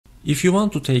If you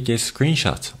want to take a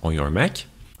screenshot on your Mac,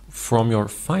 from your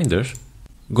Finder,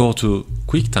 go to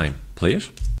QuickTime Player,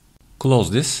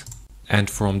 close this, and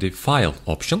from the File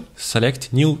option,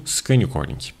 select New Screen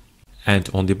Recording. And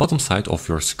on the bottom side of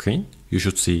your screen, you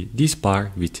should see this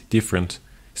bar with different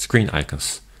screen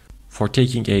icons. For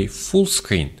taking a full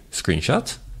screen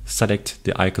screenshot, select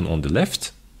the icon on the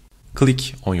left,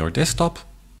 click on your desktop,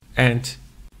 and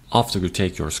after you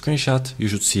take your screenshot, you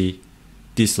should see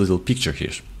this little picture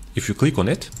here. If you click on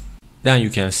it, then you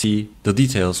can see the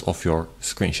details of your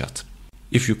screenshot.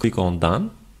 If you click on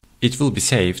Done, it will be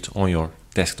saved on your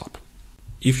desktop.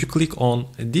 If you click on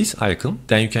this icon,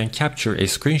 then you can capture a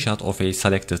screenshot of a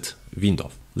selected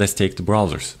window. Let's take the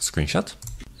browser's screenshot.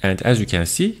 And as you can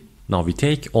see, now we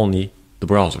take only the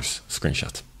browser's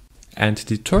screenshot. And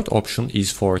the third option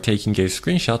is for taking a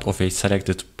screenshot of a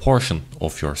selected portion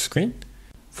of your screen.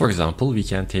 For example, we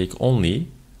can take only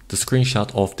the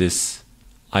screenshot of this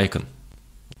icon.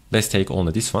 Let's take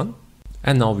only this one.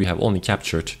 And now we have only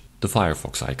captured the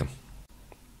Firefox icon.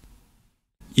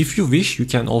 If you wish, you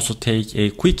can also take a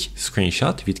quick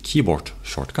screenshot with keyboard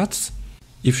shortcuts.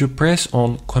 If you press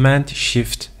on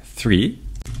Command-Shift-3,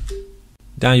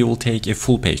 then you will take a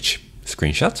full page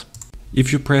screenshot.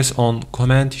 If you press on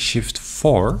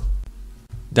Command-Shift-4,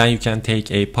 then you can take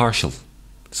a partial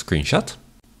screenshot.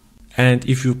 And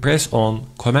if you press on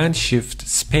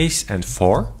Command-Shift-Space and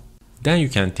 4, then you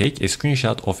can take a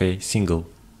screenshot of a single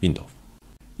window.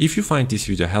 If you find this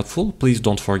video helpful, please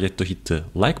don't forget to hit the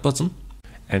like button,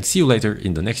 and see you later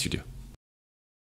in the next video.